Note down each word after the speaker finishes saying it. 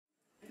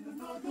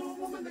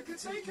woman that can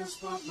take your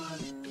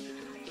spotlight.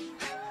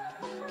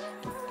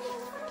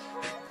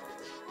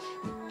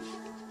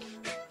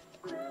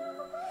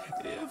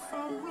 If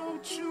I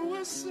wrote you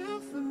a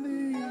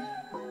symphony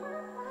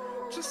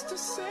just to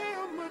say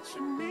how much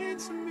you mean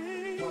to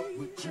me, what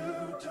would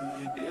you do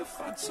if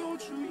I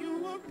told you you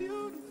were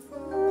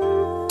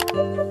beautiful?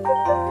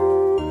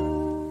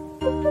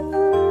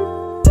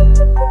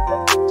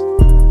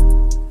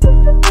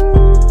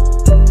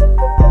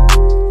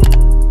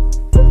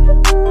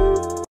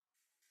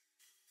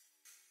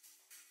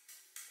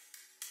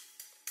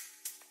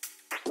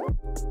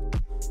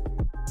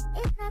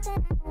 It's not that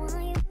I want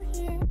you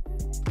here,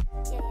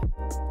 yeah.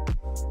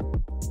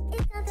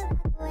 It's not about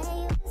the way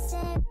you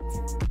say it to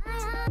my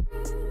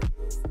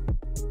eyes.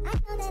 I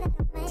know that I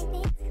can make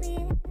things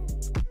clear.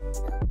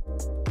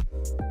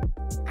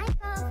 I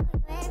fall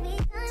for you every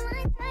time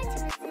I try to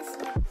resist.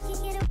 Can't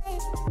get away.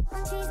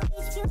 On trees,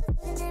 beach views,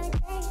 and every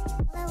day.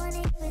 All I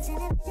wanna do is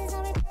send up pictures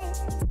on replay.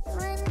 Still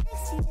right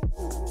next to you.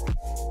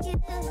 You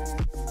do.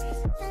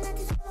 Try not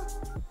to scroll.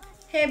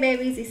 Hey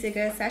babies, it's your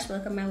girl Sash.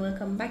 Welcome and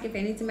welcome back. If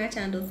you're new to my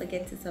channel, don't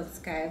forget to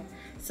subscribe.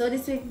 So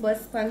this week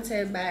was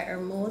sponsored by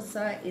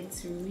Hermosa.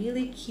 It's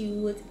really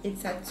cute.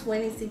 It's a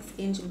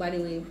 26-inch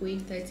Bodywave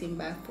wig,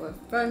 13x4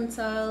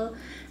 frontal,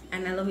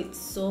 and I love it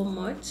so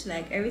much.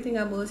 Like, everything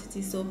about it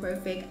is so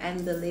perfect, and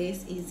the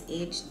lace is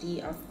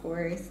HD, of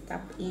course.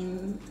 Tap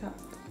in.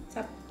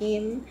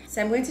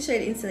 So I'm going to show you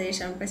the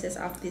installation process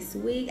of this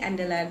wig, and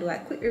then I'll do a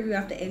quick review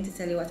at the end to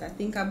tell you what I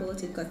think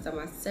about it,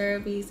 customer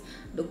service,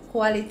 the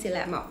quality,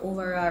 like my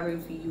overall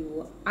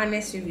review,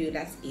 honest review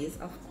that is,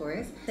 of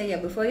course. So yeah,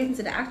 before getting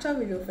into the actual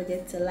video, don't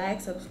forget to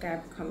like,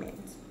 subscribe, comment.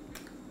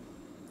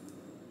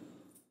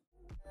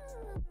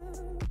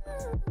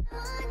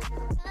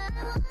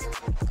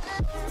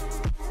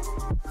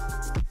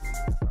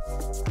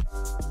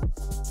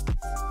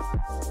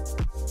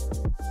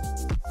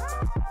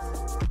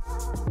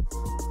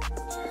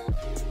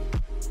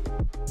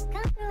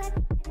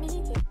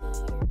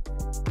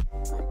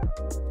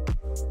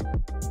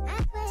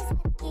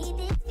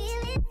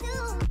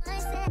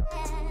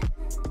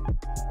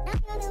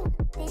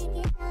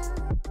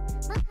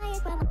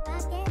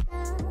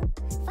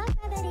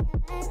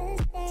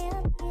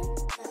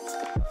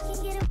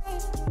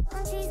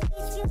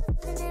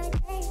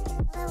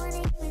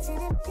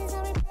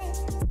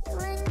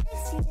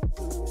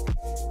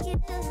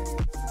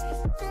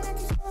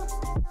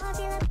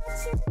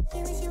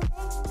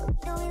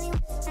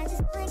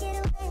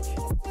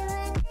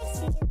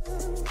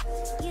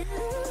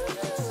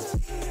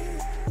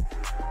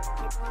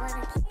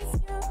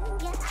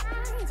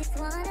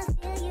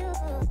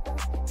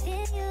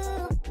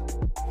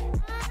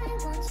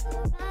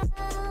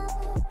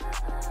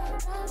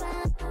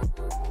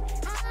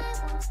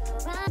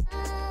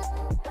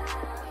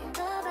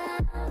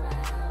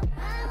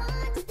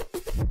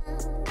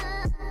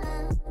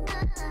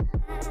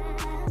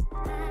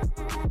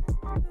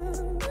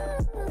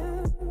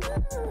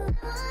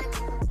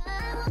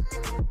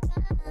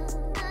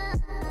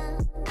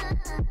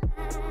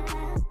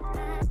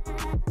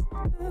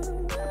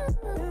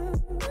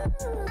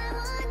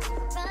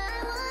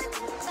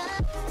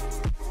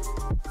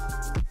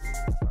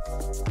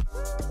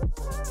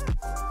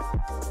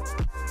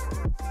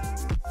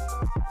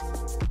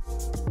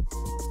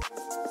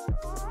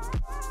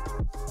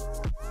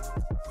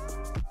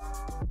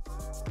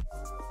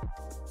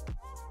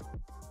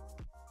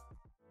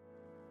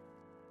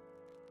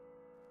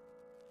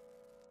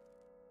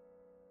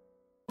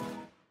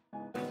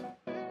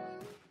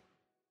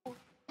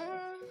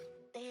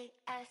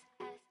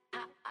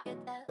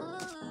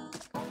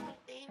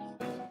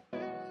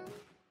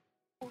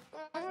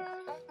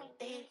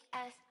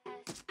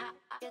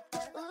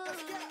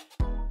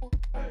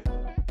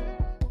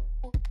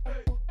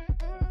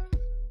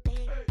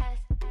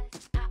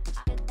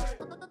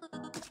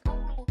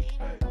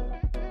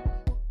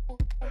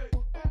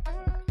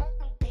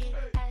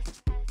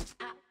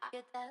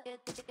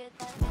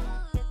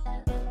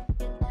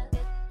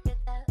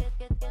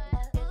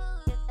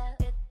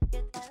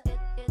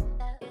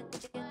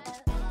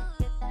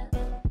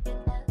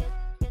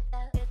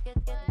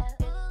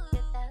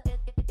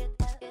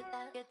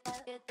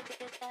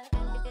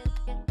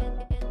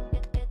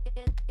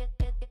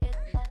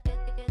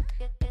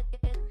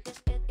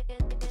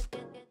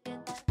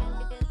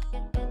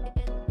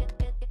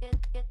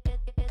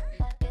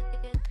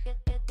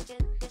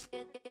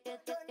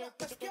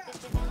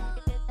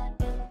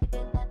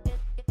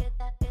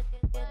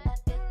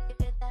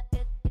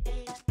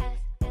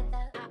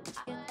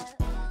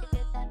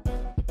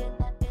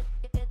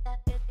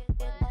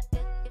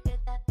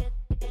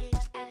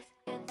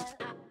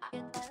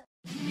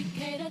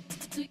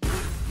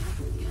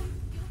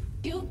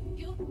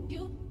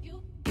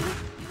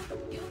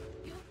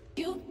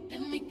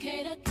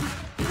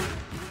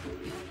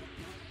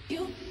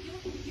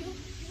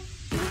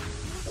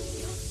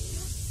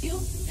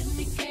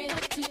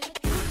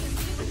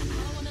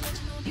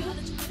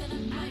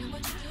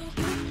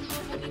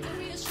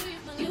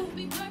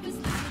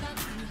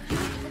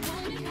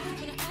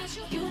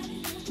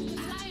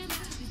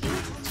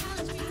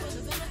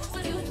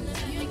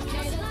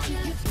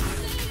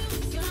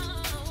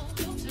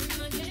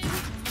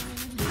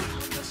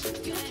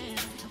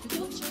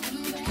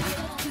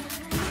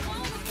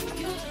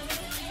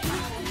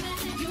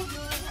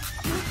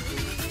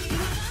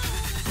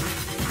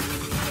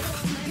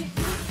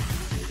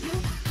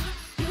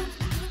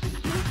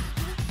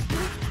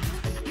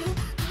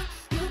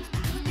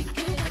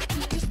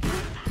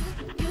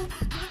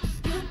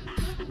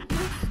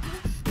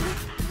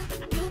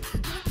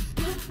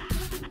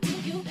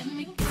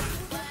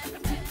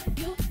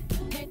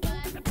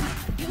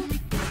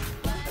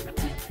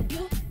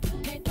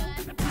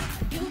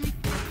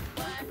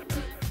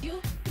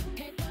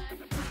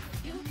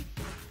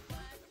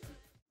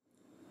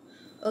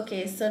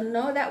 Okay, so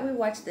now that we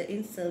watched the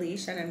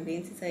installation, I'm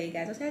going to tell you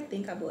guys what I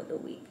think about the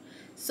wig.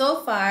 So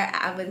far, I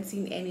haven't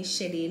seen any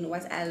shedding.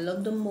 What I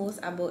love the most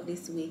about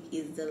this wig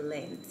is the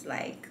length.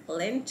 Like,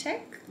 length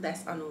check,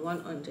 that's on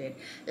 100.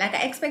 Like,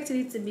 I expected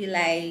it to be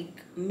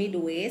like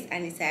mid-waist,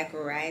 and it's like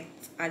right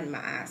on my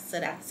ass. So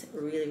that's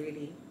really,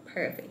 really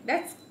perfect.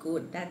 That's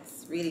good.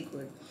 That's really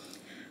good.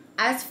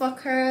 As for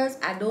curls,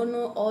 I don't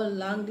know how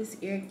long this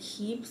ear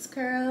keeps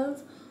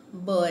curls,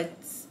 but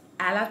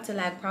I'll have to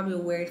like probably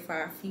wear it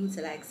for a few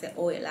to like say,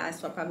 oh, it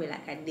lasts for probably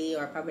like a day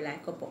or probably like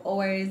a couple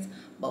hours.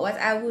 But what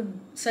I would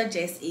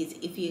suggest is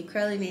if you're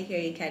curling your hair,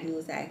 you can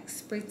use like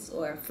spritz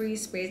or free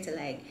spray to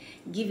like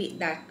give it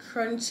that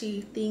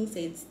crunchy thing so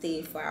it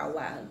stay for a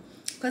while.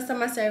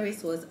 Customer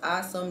service was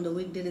awesome. The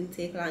wig didn't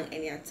take long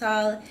any at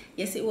all.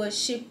 Yes, it was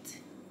shipped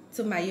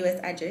to my US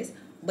address,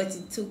 but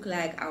it took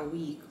like a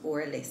week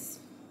or less.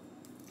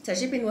 So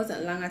shipping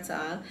wasn't long at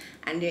all,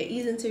 and they're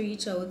easy to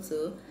reach out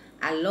to.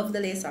 I love the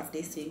lace of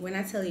this wig. When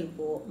I tell you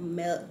about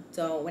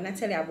meltdown, when I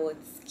tell you about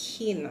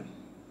skin,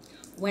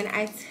 when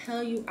I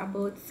tell you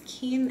about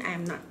skin,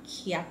 I'm not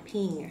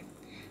capping.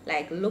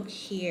 Like, look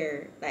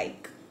here.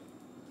 Like,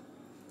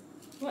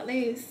 what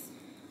lace?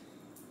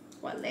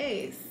 What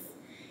lace?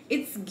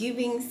 It's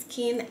giving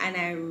skin, and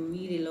I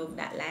really love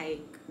that.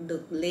 Like,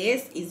 the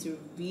lace is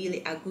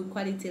really a good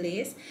quality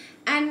lace,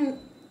 and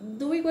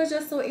the wig was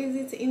just so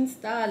easy to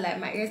install. Like,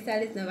 my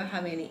hairstylist never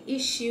have any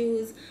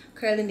issues.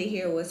 Curling the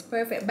hair was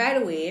perfect. By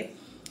the way,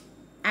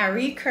 I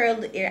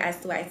recurled the hair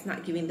as to why it's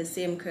not giving the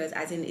same curls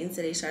as in the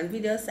installation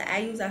video. So I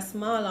use a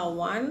smaller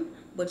one,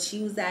 but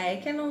she was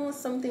like, you know,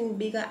 something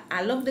bigger.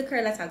 I love the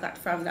curl that I got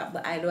from that,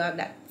 but I don't have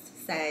that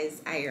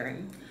size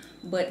iron.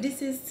 But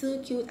this is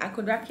too cute. I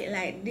could rock it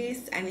like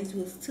this and it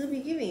will still be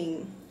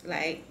giving.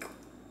 Like,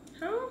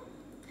 huh?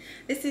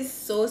 This is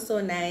so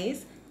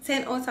nice.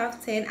 10 out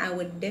of 10. I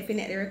would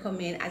definitely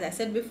recommend. As I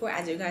said before,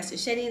 as regards to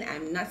shedding,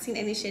 I'm not seeing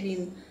any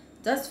shedding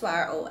thus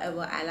far.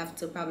 However, I'll have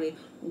to probably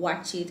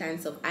watch it and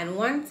stuff. And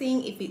one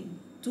thing, if it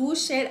do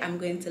shed, I'm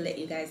going to let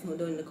you guys know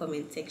down in the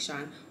comment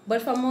section.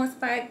 But for most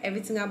part,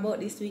 everything about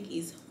this wig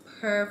is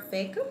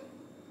perfect.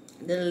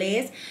 The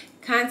lace,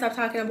 can't stop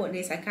talking about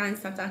this. I can't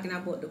stop talking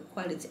about the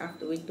quality of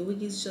the wig. The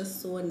wig is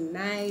just so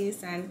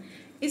nice, and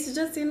it's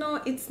just, you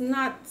know, it's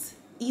not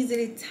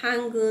easily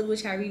tangled,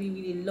 which I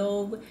really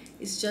love.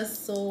 It's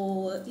just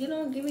so, you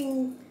know,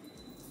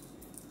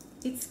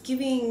 it's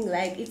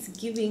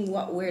giving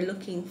what we're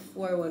looking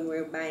for when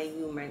we're buying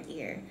human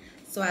hair.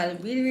 So I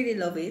really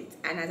love it.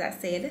 And as I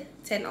said,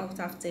 10 out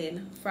of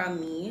 10 from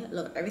me.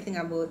 Love everything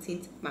about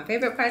it. My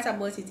favorite part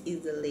about it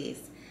is the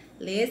lace.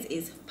 Lace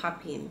is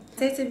popping.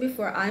 I said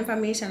before, all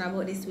information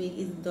about this wig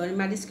is down in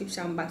my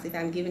description box. If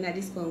I'm giving a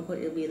discount code,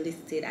 it'll be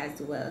listed as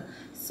well.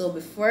 So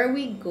before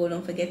we go,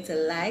 don't forget to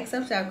like,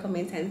 subscribe,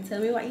 comment, and tell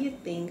me what you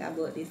think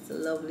about this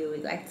lovely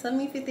wig. Like, tell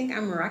me if you think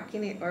I'm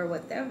rocking it or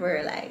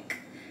whatever. Like,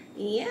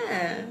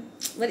 yeah,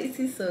 but it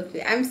is so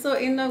cute. I'm so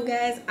in love,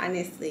 guys,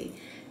 honestly.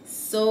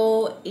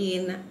 So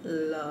in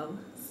love.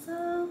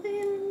 So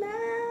in love.